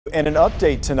And an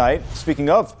update tonight, speaking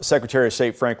of Secretary of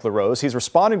State Frank LaRose, he's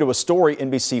responding to a story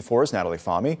NBC4's Natalie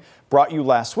Fahmy brought you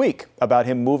last week about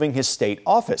him moving his state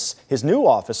office. His new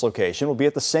office location will be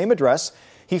at the same address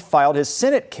he filed his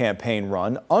Senate campaign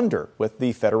run under with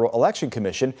the Federal Election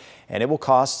Commission, and it will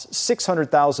cost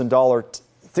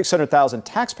 $600,000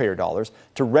 taxpayer dollars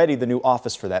to ready the new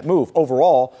office for that move.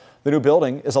 Overall, the new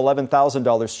building is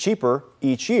 $11,000 cheaper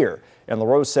each year. And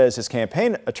LaRose says his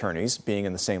campaign attorneys being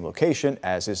in the same location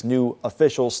as his new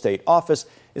official state office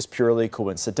is purely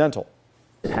coincidental.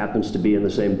 It happens to be in the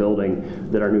same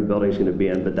building that our new building is going to be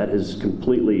in, but that is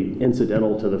completely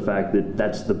incidental to the fact that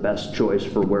that's the best choice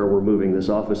for where we're moving this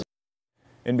office.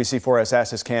 NBC4 has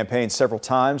asked his campaign several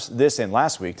times this and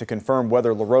last week to confirm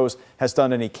whether LaRose has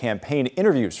done any campaign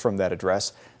interviews from that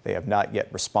address. They have not yet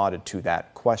responded to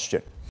that question.